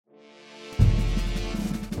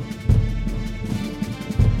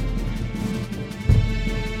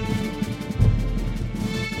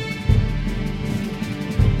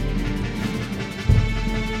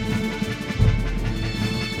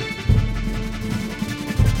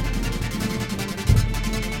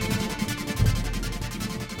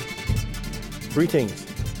Greetings.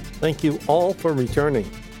 Thank you all for returning.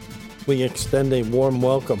 We extend a warm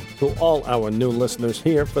welcome to all our new listeners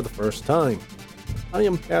here for the first time. I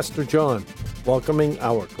am Pastor John, welcoming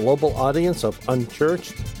our global audience of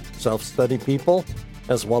unchurched, self-study people,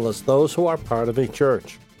 as well as those who are part of a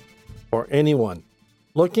church. For anyone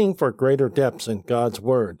looking for greater depths in God's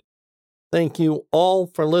Word, thank you all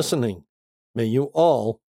for listening. May you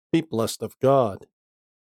all be blessed of God.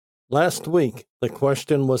 Last week, the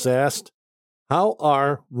question was asked, how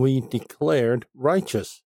are we declared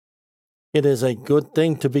righteous? It is a good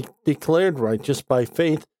thing to be declared righteous by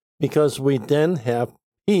faith because we then have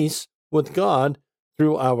peace with God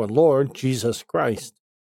through our Lord Jesus Christ.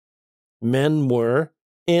 Men were,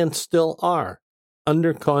 and still are,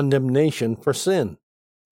 under condemnation for sin.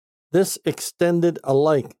 This extended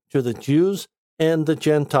alike to the Jews and the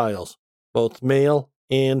Gentiles, both male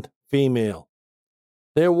and female.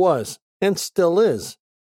 There was, and still is,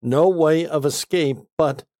 no way of escape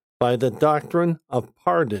but by the doctrine of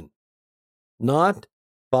pardon, not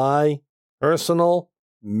by personal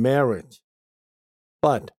merit.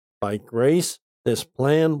 But by grace, this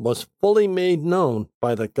plan was fully made known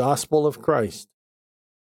by the gospel of Christ.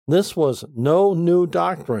 This was no new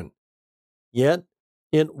doctrine, yet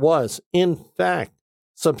it was, in fact,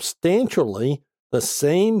 substantially the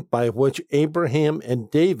same by which Abraham and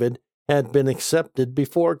David had been accepted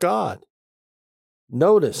before God.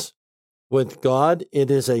 Notice, with God it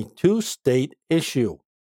is a two-state issue.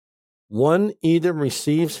 One either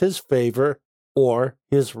receives his favor or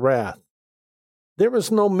his wrath. There is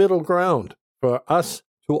no middle ground for us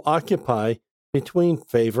to occupy between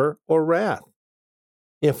favor or wrath.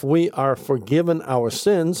 If we are forgiven our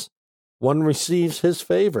sins, one receives his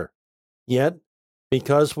favor. Yet,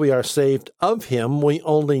 because we are saved of him, we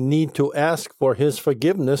only need to ask for his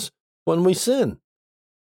forgiveness when we sin.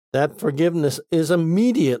 That forgiveness is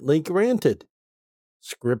immediately granted.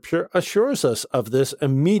 Scripture assures us of this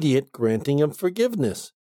immediate granting of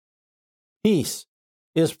forgiveness. Peace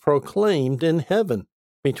is proclaimed in heaven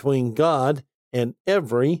between God and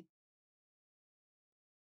every.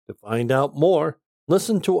 To find out more,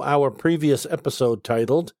 listen to our previous episode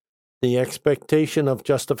titled The Expectation of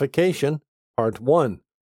Justification, Part-1,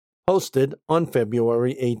 posted on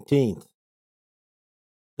February 18th.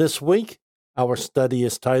 This week, our study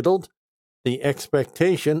is titled The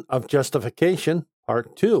Expectation of Justification,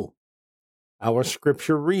 Part-2. Our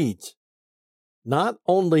scripture reads, Not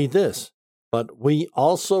only this, but we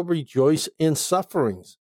also rejoice in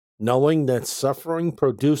sufferings, knowing that suffering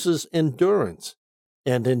produces endurance,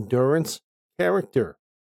 and endurance, character,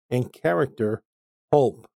 and character,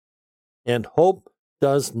 hope. And hope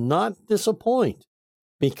does not disappoint,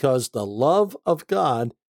 because the love of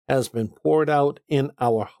God has been poured out in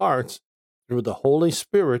our hearts through the Holy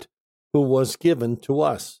Spirit who was given to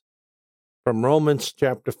us. From Romans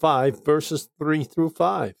chapter 5, verses 3 through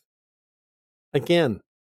 5. Again,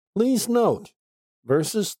 please note,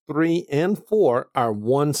 verses 3 and 4 are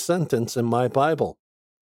one sentence in my Bible.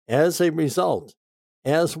 As a result,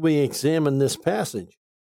 as we examine this passage,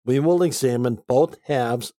 we will examine both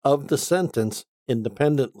halves of the sentence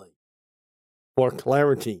independently. For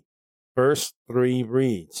clarity, verse 3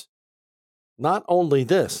 reads, Not only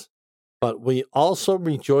this, but we also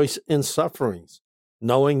rejoice in sufferings,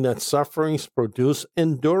 knowing that sufferings produce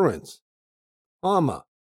endurance, comma.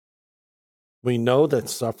 We know that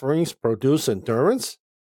sufferings produce endurance?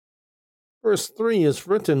 Verse 3 is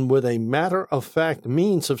written with a matter-of-fact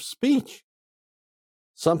means of speech,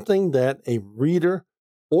 something that a reader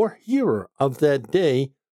or hearer of that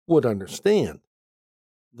day would understand.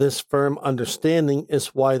 This firm understanding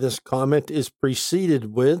is why this comment is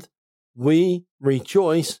preceded with, We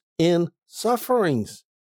rejoice in sufferings.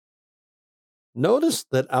 Notice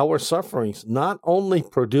that our sufferings not only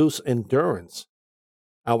produce endurance,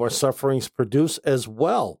 our sufferings produce as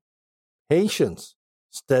well patience,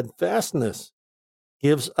 steadfastness,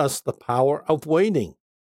 gives us the power of waiting.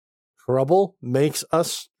 Trouble makes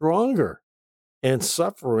us stronger, and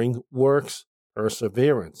suffering works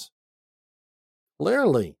perseverance.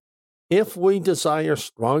 Clearly, if we desire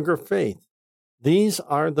stronger faith, these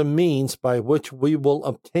are the means by which we will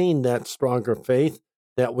obtain that stronger faith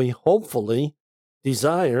that we hopefully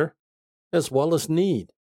desire as well as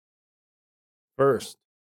need. First,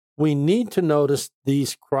 we need to notice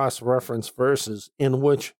these cross-reference verses in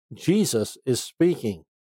which Jesus is speaking.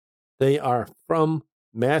 They are from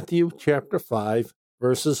Matthew chapter 5,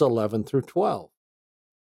 verses 11 through 12.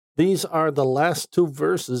 These are the last two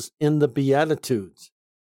verses in the Beatitudes.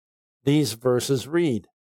 These verses read,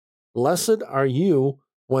 Blessed are you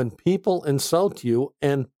when people insult you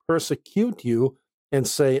and persecute you and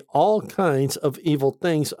say all kinds of evil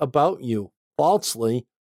things about you falsely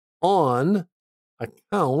on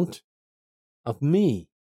account of me.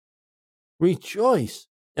 Rejoice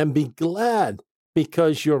and be glad,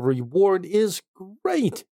 because your reward is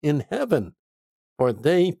great in heaven, for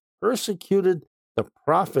they persecuted the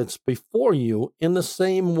prophets before you in the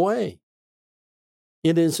same way.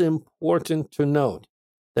 It is important to note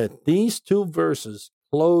that these two verses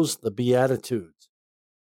close the Beatitudes.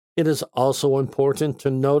 It is also important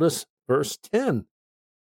to notice verse 10,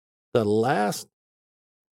 the last,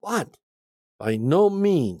 but by no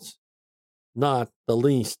means not the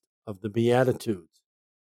least of the Beatitudes.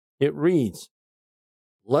 It reads,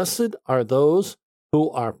 "Blessed are those who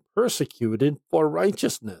are persecuted for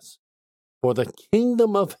righteousness, for the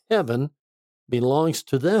kingdom of heaven belongs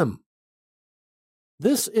to them."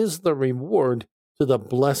 This is the reward to the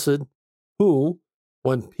blessed who,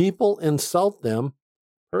 when people insult them,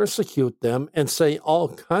 persecute them, and say all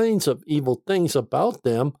kinds of evil things about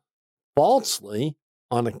them falsely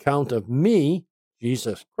on account of me,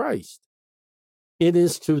 Jesus Christ. It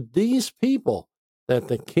is to these people that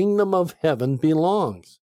the kingdom of heaven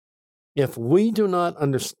belongs. If we do not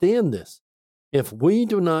understand this, if we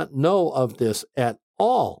do not know of this at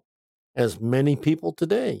all, as many people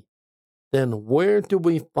today, then where do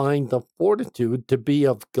we find the fortitude to be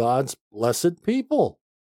of God's blessed people?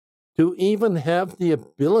 To even have the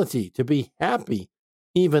ability to be happy,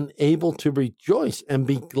 even able to rejoice and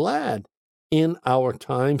be glad in our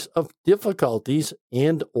times of difficulties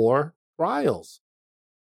and or trials.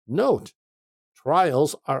 Note,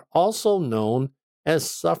 trials are also known as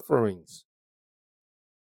sufferings.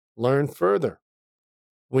 Learn further.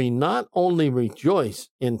 We not only rejoice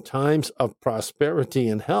in times of prosperity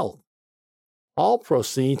and health, Paul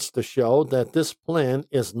proceeds to show that this plan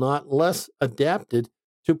is not less adapted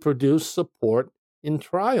to produce support in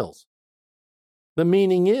trials. The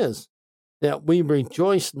meaning is that we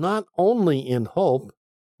rejoice not only in hope,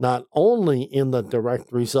 not only in the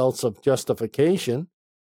direct results of justification,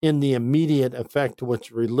 in the immediate effect which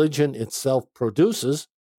religion itself produces,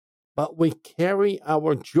 but we carry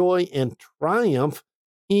our joy and triumph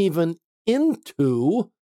even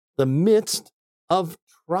into the midst of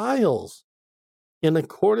trials. In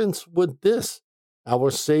accordance with this, our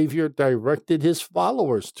Savior directed his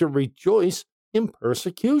followers to rejoice in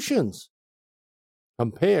persecutions.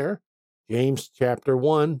 Compare James chapter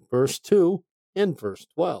 1, verse 2 and verse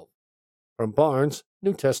 12 from Barnes'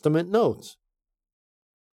 New Testament Notes.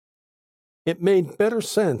 It made better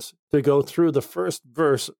sense to go through the first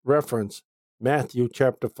verse reference, Matthew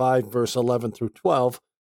chapter 5, verse 11 through 12,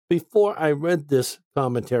 before I read this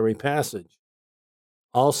commentary passage.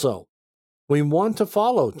 Also, we want to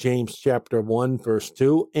follow James chapter 1, verse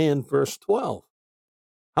 2 and verse 12.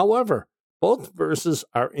 However, both verses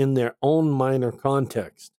are in their own minor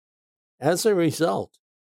context. As a result,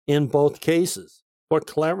 in both cases, for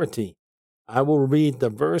clarity, I will read the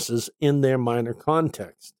verses in their minor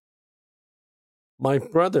context. My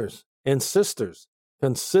brothers and sisters,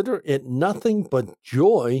 consider it nothing but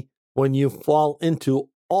joy when you fall into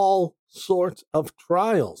all sorts of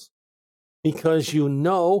trials, because you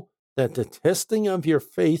know that the testing of your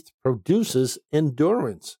faith produces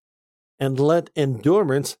endurance, and let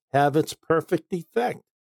endurance have its perfect effect,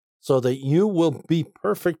 so that you will be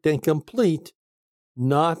perfect and complete,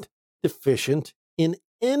 not deficient in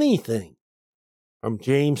anything. From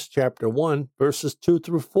James chapter 1, verses 2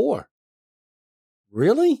 through 4.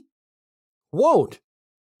 Really? Quote,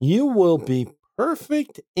 you will be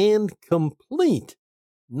perfect and complete,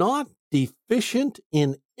 not deficient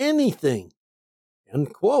in anything.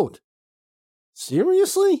 End quote.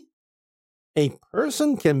 Seriously? A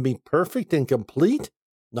person can be perfect and complete,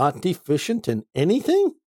 not deficient in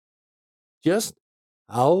anything? Just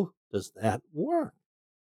how does that work?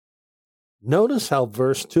 Notice how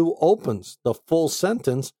verse 2 opens the full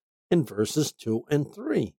sentence in verses 2 and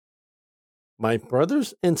 3. My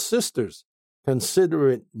brothers and sisters, consider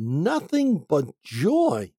it nothing but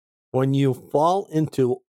joy when you fall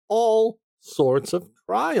into all sorts of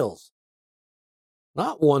trials.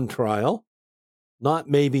 Not one trial, not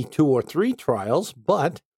maybe 2 or 3 trials,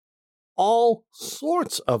 but all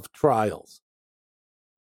sorts of trials.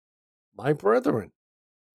 My brethren,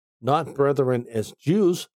 not brethren as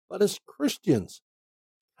Jews, but as Christians,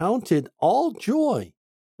 count it all joy,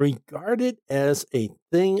 regard it as a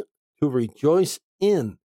thing to rejoice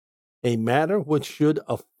in, a matter which should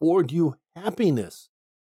afford you happiness.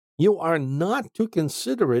 You are not to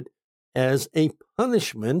consider it as a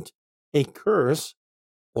punishment, a curse,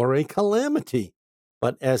 or a calamity,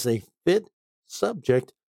 but as a fit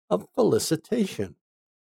subject of felicitation.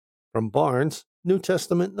 From Barnes' New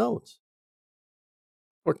Testament Notes.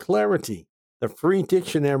 For clarity, The Free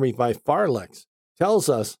Dictionary by Farlex tells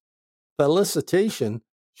us felicitation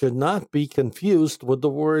should not be confused with the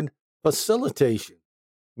word facilitation,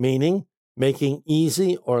 meaning making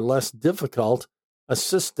easy or less difficult,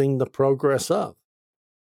 assisting the progress of.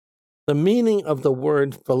 The meaning of the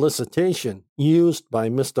word felicitation used by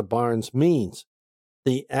Mr. Barnes means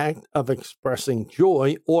the act of expressing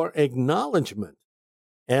joy or acknowledgement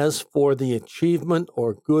as for the achievement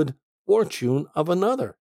or good fortune of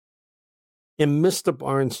another. In Mr.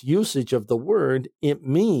 Barnes' usage of the word, it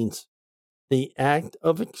means the act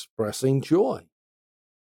of expressing joy.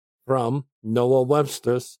 From Noah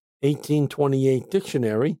Webster's 1828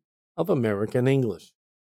 Dictionary of American English.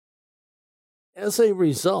 As a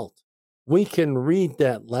result, we can read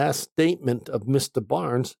that last statement of Mr.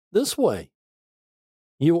 Barnes this way: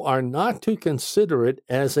 you are not to consider it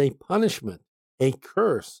as a punishment, a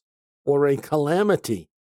curse, or a calamity,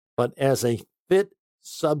 but as a fit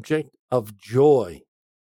subject of joy.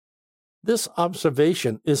 This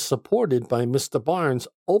observation is supported by Mr. Barnes'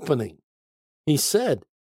 opening. He said,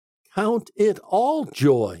 "Count it all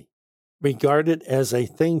joy. Regard it as a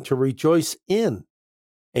thing to rejoice in,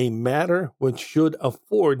 a matter which should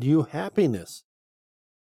afford you happiness."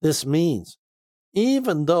 This means,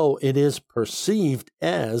 even though it is perceived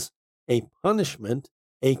as a punishment,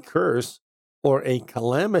 a curse, or a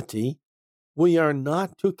calamity, we are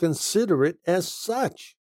not to consider it as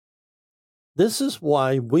such. This is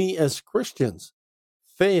why we as Christians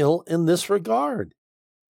fail in this regard.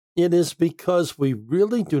 It is because we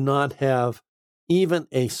really do not have even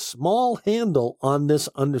a small handle on this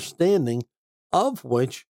understanding, of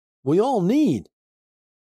which we all need.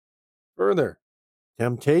 Further,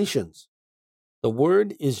 temptations. The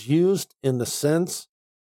word is used in the sense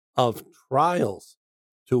of trials,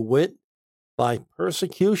 to wit, by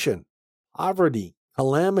persecution, poverty,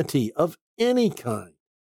 calamity of any kind.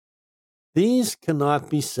 These cannot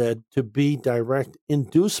be said to be direct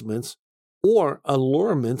inducements or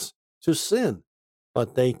allurements to sin,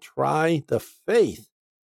 but they try the faith,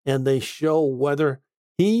 and they show whether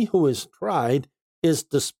he who is tried is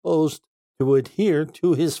disposed to adhere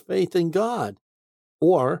to his faith in God,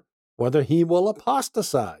 or whether he will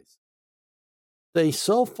apostatize. They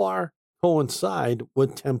so far coincide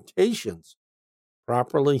with temptations,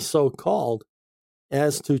 properly so called,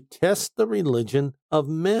 as to test the religion of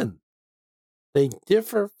men. They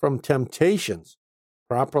differ from temptations,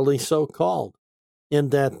 properly so called, in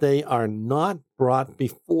that they are not brought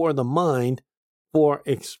before the mind for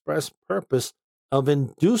express purpose of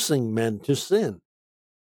inducing men to sin.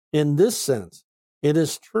 In this sense, it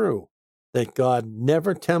is true that God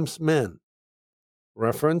never tempts men.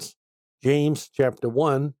 Reference James chapter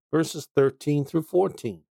 1, verses 13 through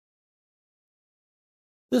 14.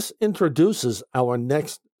 This introduces our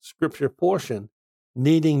next scripture portion,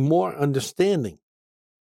 needing more understanding.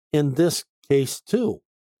 In this case, too,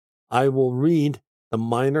 I will read the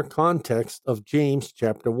minor context of James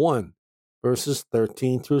chapter 1, verses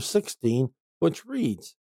 13 through 16, which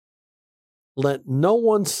reads, "Let no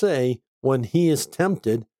one say when he is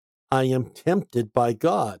tempted, I am tempted by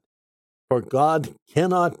God. For God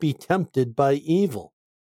cannot be tempted by evil,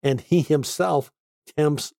 and he himself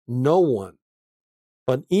tempts no one.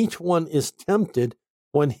 But each one is tempted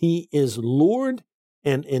when he is lured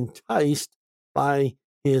and enticed by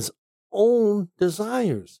his own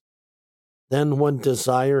desires. Then when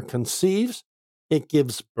desire conceives, it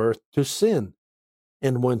gives birth to sin.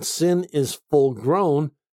 And when sin is full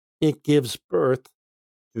grown, it gives birth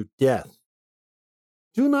to death.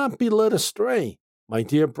 Do not be led astray, my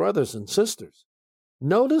dear brothers and sisters.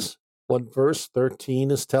 Notice what verse 13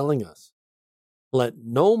 is telling us. Let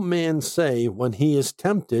no man say when he is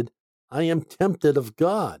tempted, I am tempted of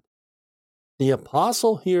God. The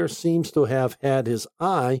apostle here seems to have had his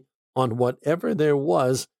eye on whatever there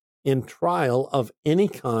was in trial of any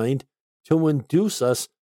kind to induce us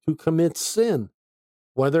to commit sin,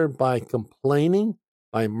 whether by complaining,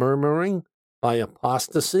 by murmuring, by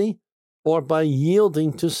apostasy, or by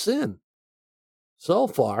yielding to sin. So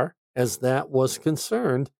far as that was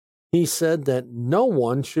concerned, he said that no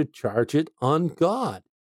one should charge it on God.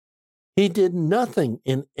 He did nothing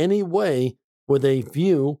in any way with a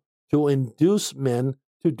view to induce men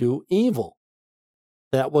to do evil.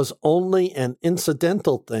 That was only an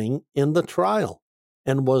incidental thing in the trial,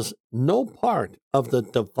 and was no part of the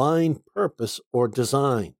divine purpose or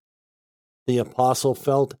design. The apostle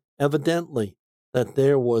felt evidently that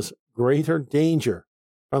there was greater danger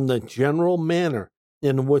from the general manner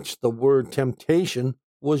in which the word temptation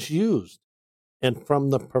was used, and from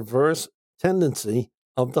the perverse tendency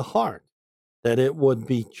of the heart, that it would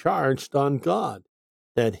be charged on God,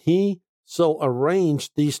 that he so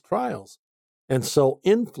arranged these trials, and so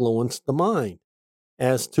influence the mind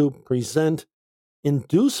as to present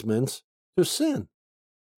inducements to sin.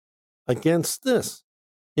 Against this,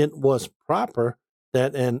 it was proper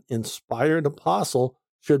that an inspired apostle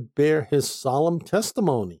should bear his solemn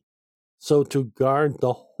testimony, so to guard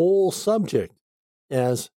the whole subject,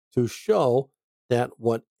 as to show that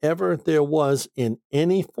whatever there was in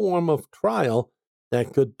any form of trial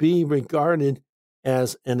that could be regarded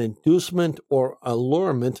as an inducement or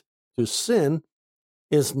allurement to sin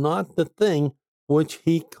is not the thing which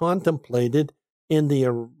he contemplated in the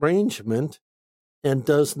arrangement and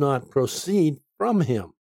does not proceed from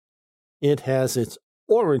him. It has its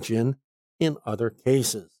origin in other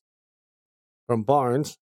cases. From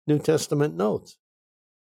Barnes, New Testament Notes.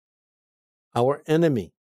 Our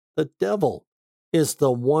enemy, the devil, is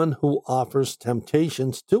the one who offers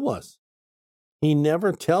temptations to us. He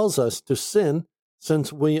never tells us to sin,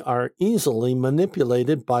 since we are easily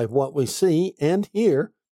manipulated by what we see and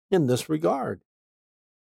hear in this regard.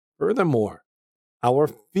 Furthermore, our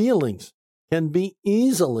feelings can be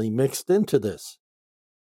easily mixed into this.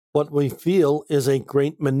 What we feel is a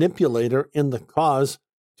great manipulator in the cause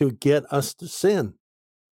to get us to sin.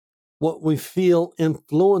 What we feel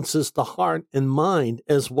influences the heart and mind,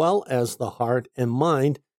 as well as the heart and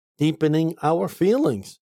mind, deepening our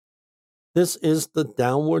feelings. This is the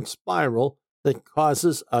downward spiral that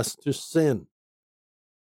causes us to sin.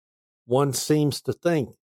 One seems to think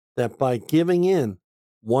that by giving in,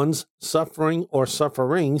 one's suffering or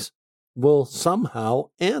sufferings will somehow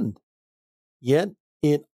end. Yet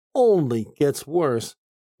it only gets worse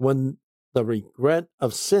when the regret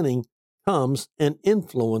of sinning comes and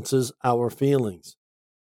influences our feelings.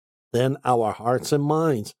 Then our hearts and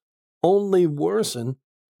minds only worsen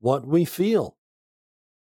what we feel.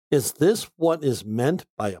 Is this what is meant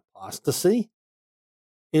by apostasy?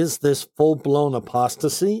 Is this full-blown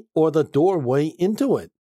apostasy or the doorway into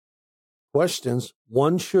it? Questions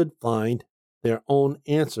one should find their own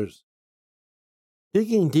answers.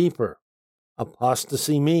 Digging deeper,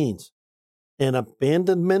 apostasy means an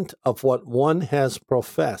abandonment of what one has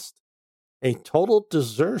professed, a total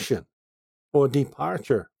desertion or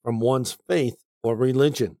departure from one's faith or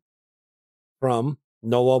religion. From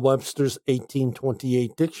Noah Webster's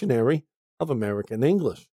 1828 Dictionary of American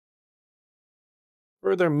English.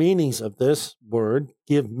 Further meanings of this word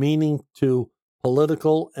give meaning to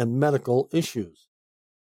political and medical issues.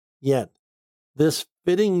 Yet, this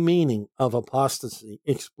fitting meaning of apostasy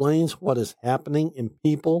explains what is happening in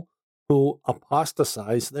people who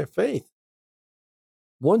apostatize their faith.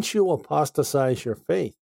 Once you apostatize your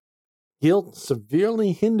faith, guilt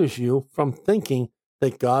severely hinders you from thinking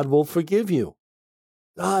that God will forgive you.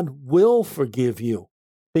 God will forgive you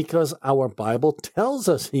because our Bible tells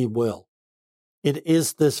us He will. It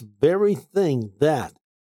is this very thing that,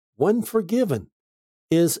 when forgiven,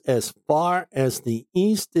 is as far as the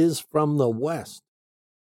east is from the west.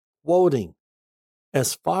 Quoting,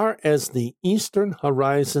 as far as the eastern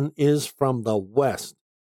horizon is from the west,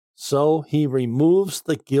 so He removes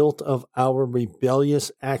the guilt of our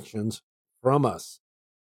rebellious actions from us.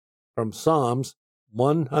 From Psalms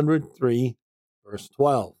 103, verse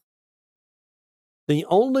 12. The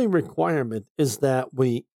only requirement is that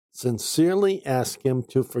we sincerely ask Him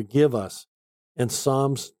to forgive us, and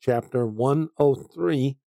Psalms chapter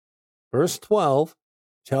 103, verse 12,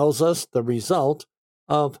 tells us the result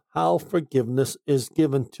of how forgiveness is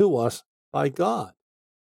given to us by God.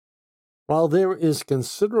 While there is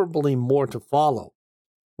considerably more to follow,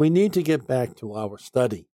 we need to get back to our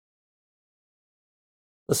study.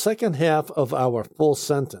 The second half of our full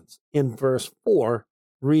sentence in verse 4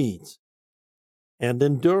 reads, and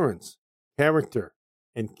endurance, character,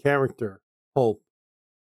 and character, hope.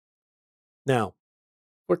 Now,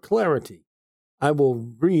 for clarity, I will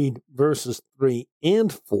read verses 3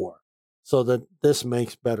 and 4 so that this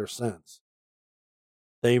makes better sense.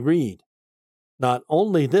 They read, not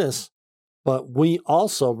only this, but we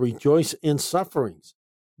also rejoice in sufferings,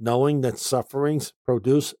 knowing that sufferings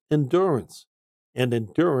produce endurance, and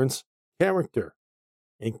endurance, character,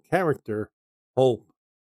 and character, hope.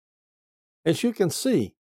 As you can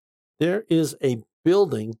see, there is a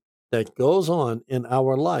building that goes on in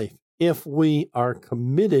our life if we are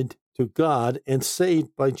committed to God and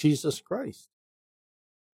saved by Jesus Christ.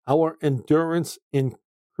 Our endurance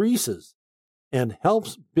increases and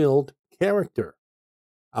helps build character.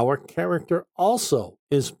 Our character also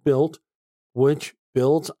is built, which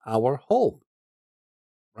builds our hope.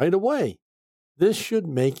 Right away, this should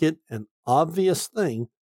make it an obvious thing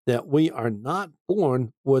that we are not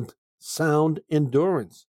born with sound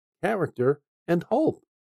endurance, character, and hope.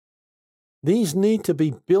 These need to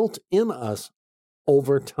be built in us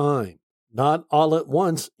over time, not all at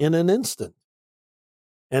once in an instant.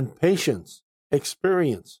 And patience,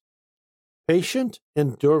 experience. Patient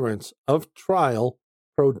endurance of trial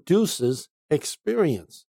produces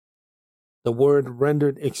experience. The word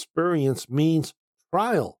rendered experience means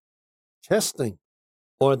trial, testing,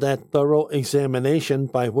 or that thorough examination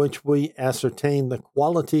by which we ascertain the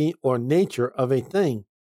quality or nature of a thing,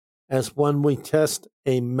 as when we test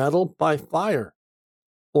a metal by fire,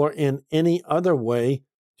 or in any other way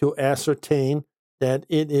to ascertain that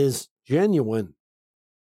it is genuine.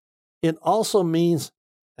 It also means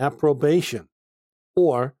approbation,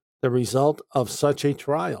 or the result of such a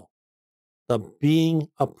trial, the being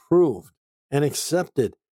approved and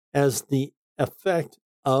accepted as the effect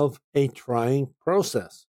of a trying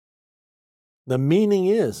process. The meaning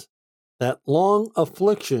is that long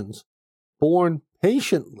afflictions borne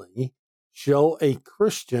patiently show a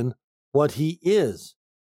Christian what he is.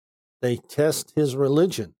 They test his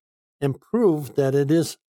religion and prove that it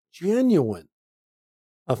is genuine.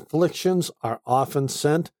 Afflictions are often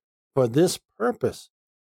sent for this purpose,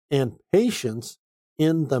 and patience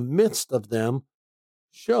in the midst of them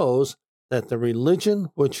shows that the religion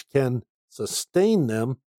which can sustain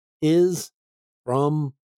them is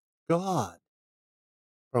from God.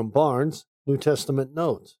 From Barnes' New Testament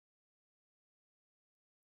Notes.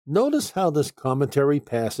 Notice how this commentary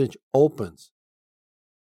passage opens.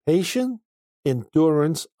 Patient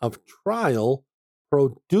endurance of trial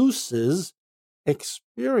produces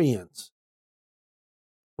experience.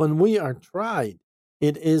 When we are tried,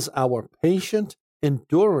 it is our patient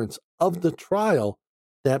endurance of the trial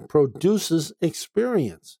that produces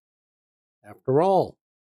experience. After all,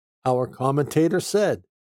 our commentator said,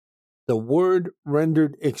 the word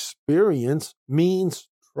rendered experience means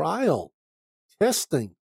trial,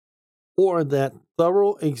 testing, or that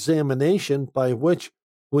thorough examination by which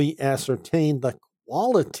we ascertain the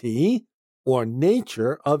quality or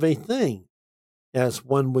nature of a thing, as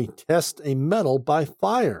when we test a metal by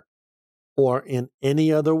fire, or in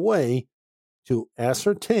any other way to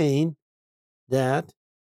ascertain that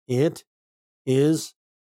it is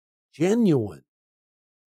genuine.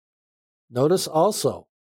 Notice also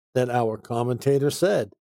that our commentator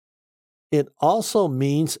said, it also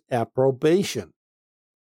means approbation.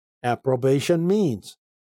 Approbation means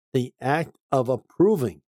the act of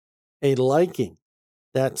approving, a liking,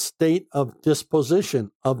 that state of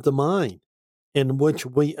disposition of the mind in which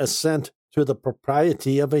we assent to the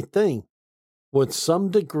propriety of a thing with some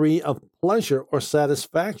degree of pleasure or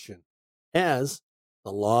satisfaction, as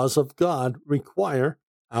the laws of God require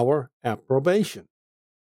our approbation.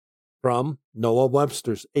 From Noah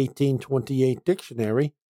Webster's 1828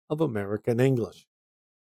 Dictionary of American English.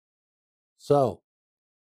 So,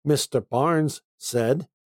 Mr. Barnes said,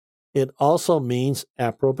 it also means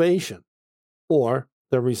approbation, or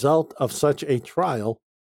the result of such a trial,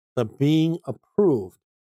 the being approved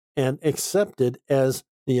and accepted as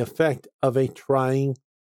the effect of a trying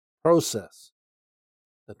process.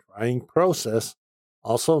 The trying process,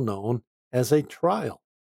 also known as a trial.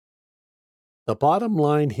 The bottom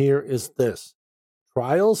line here is this: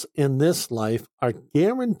 trials in this life are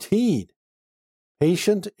guaranteed.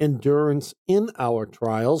 Patient endurance in our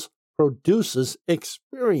trials produces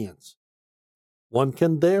experience. One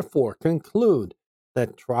can therefore conclude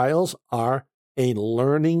that trials are a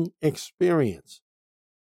learning experience.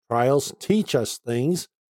 Trials teach us things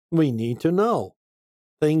we need to know,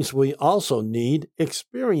 things we also need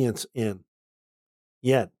experience in.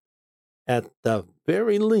 Yet, at the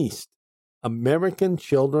very least, American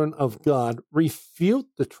children of God refute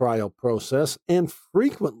the trial process and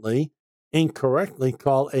frequently incorrectly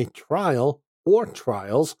call a trial or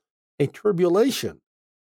trials a tribulation.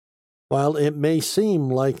 While it may seem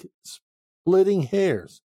like splitting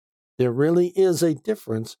hairs, there really is a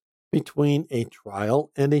difference between a trial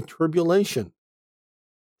and a tribulation.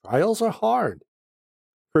 Trials are hard.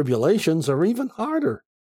 Tribulations are even harder.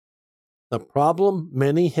 The problem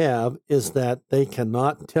many have is that they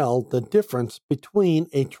cannot tell the difference between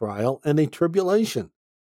a trial and a tribulation.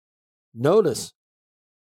 Notice,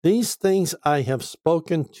 these things I have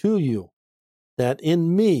spoken to you, that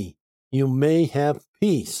in me you may have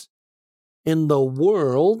peace. In the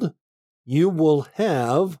world you will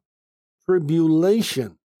have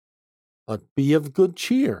tribulation, but be of good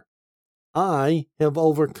cheer. I have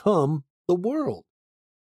overcome the world.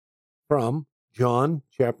 From John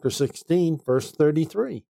chapter 16, verse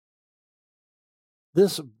 33.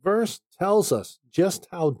 This verse tells us just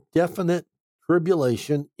how definite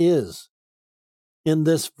tribulation is. In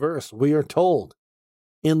this verse, we are told,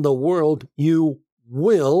 in the world you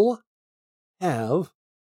will have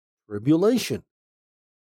tribulation.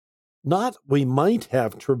 Not we might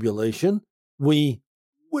have tribulation, we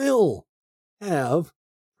will have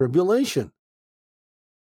tribulation.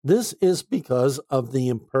 This is because of the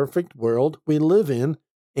imperfect world we live in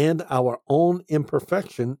and our own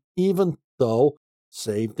imperfection, even though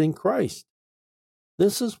saved in Christ.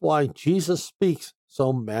 This is why Jesus speaks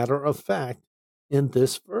so matter of fact in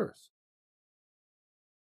this verse.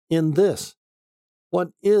 In this,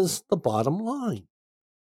 what is the bottom line?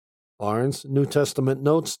 Barnes' New Testament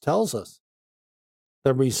Notes tells us,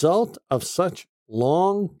 the result of such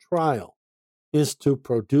long trial is to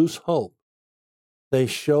produce hope. They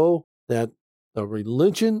show that the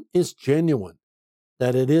religion is genuine,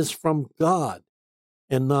 that it is from God,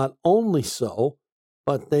 and not only so,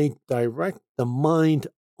 but they direct the mind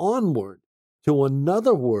onward to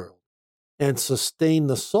another world and sustain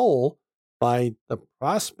the soul by the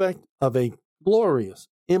prospect of a glorious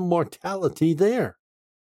immortality there.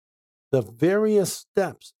 The various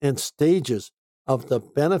steps and stages of the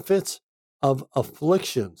benefits of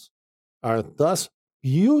afflictions are thus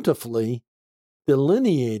beautifully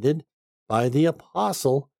delineated by the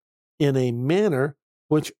apostle in a manner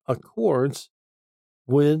which accords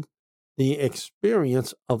with the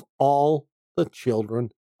experience of all the children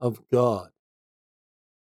of God.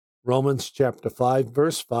 Romans chapter 5,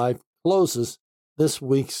 verse 5 closes this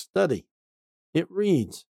week's study. It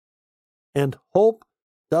reads, "And hope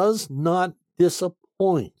does not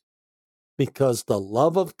disappoint, because the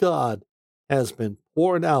love of God has been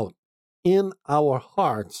poured out in our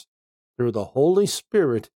hearts through the Holy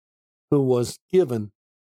Spirit who was given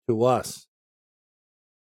to us."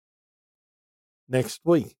 Next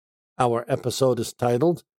week, our episode is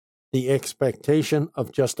titled The Expectation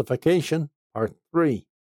of Justification, Part 3.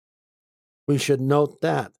 We should note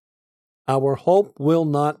that our hope will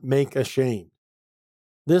not make ashamed.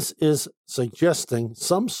 This is suggesting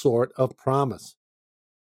some sort of promise.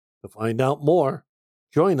 To find out more,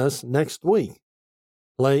 join us next week.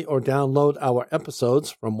 Play or download our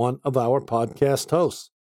episodes from one of our podcast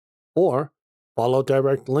hosts, or follow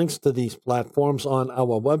direct links to these platforms on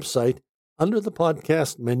our website under the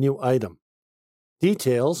podcast menu item.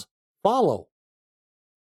 Details follow.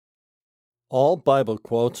 All Bible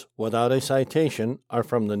quotes without a citation are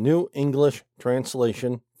from the New English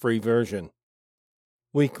Translation Free Version.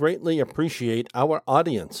 We greatly appreciate our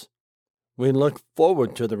audience. We look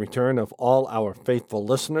forward to the return of all our faithful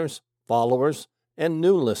listeners, followers, and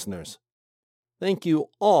new listeners. Thank you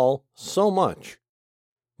all so much.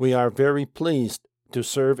 We are very pleased to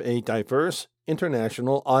serve a diverse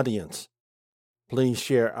international audience. Please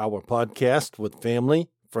share our podcast with family,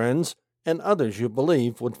 friends, and others you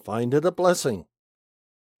believe would find it a blessing.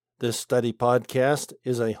 This study podcast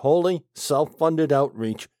is a wholly self-funded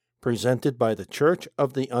outreach presented by the Church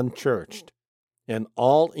of the Unchurched, an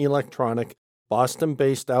all-electronic,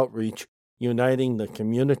 Boston-based outreach uniting the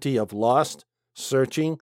community of lost,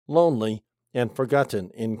 searching, lonely, and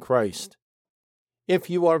forgotten in Christ.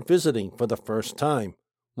 If you are visiting for the first time,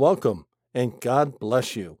 welcome and God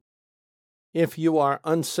bless you. If you are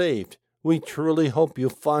unsaved, we truly hope you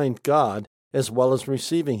find God as well as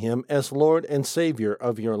receiving Him as Lord and Savior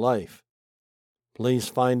of your life. Please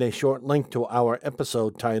find a short link to our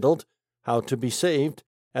episode titled How to Be Saved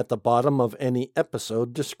at the bottom of any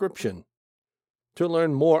episode description. To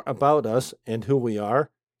learn more about us and who we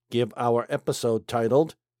are, give our episode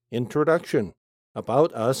titled Introduction,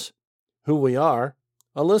 About Us, Who We Are,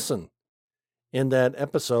 a listen. In that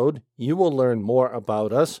episode, you will learn more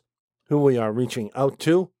about us, who we are reaching out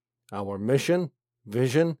to, our mission,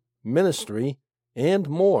 vision, ministry, and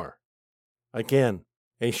more. Again,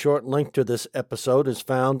 a short link to this episode is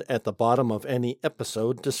found at the bottom of any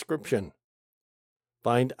episode description.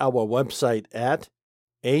 Find our website at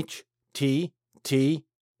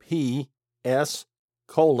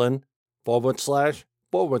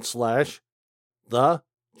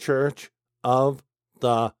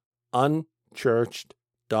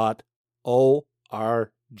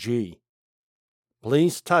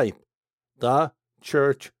Please type The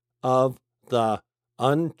Church of the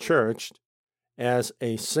Unchurched as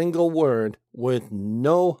a single word with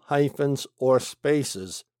no hyphens or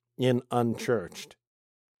spaces in unchurched.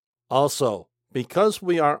 Also, because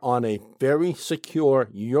we are on a very secure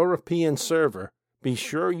European server, be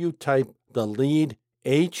sure you type the lead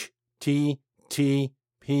https://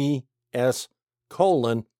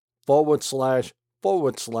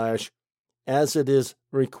 as it is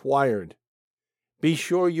required. Be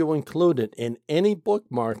sure you include it in any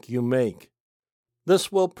bookmark you make.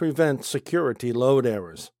 This will prevent security load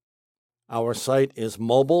errors. Our site is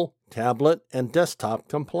mobile, tablet, and desktop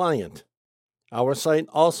compliant. Our site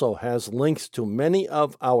also has links to many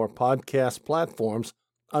of our podcast platforms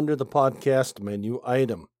under the podcast menu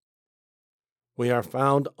item. We are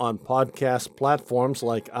found on podcast platforms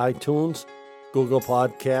like iTunes, Google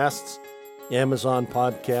Podcasts, Amazon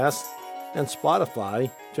Podcasts, and Spotify,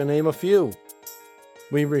 to name a few.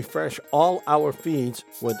 We refresh all our feeds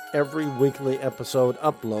with every weekly episode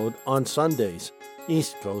upload on Sundays,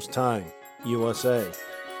 East Coast Time, USA.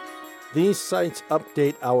 These sites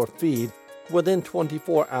update our feed within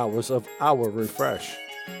 24 hours of our refresh.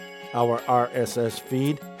 Our RSS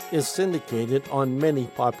feed is syndicated on many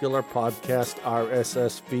popular podcast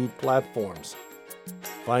RSS feed platforms.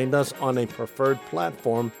 Find us on a preferred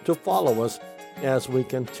platform to follow us as we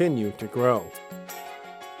continue to grow.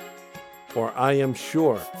 For I am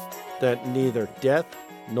sure that neither death,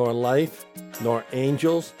 nor life, nor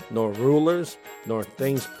angels, nor rulers, nor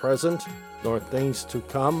things present, nor things to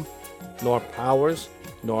come, nor powers,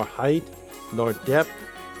 nor height, nor depth,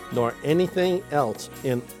 nor anything else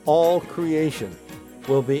in all creation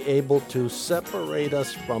will be able to separate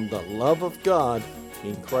us from the love of God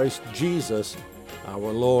in Christ Jesus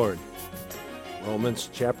our Lord. Romans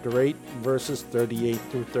chapter 8, verses 38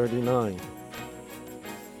 through 39.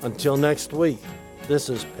 Until next week, this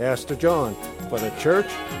is Pastor John for the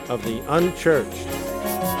Church of the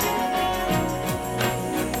Unchurched.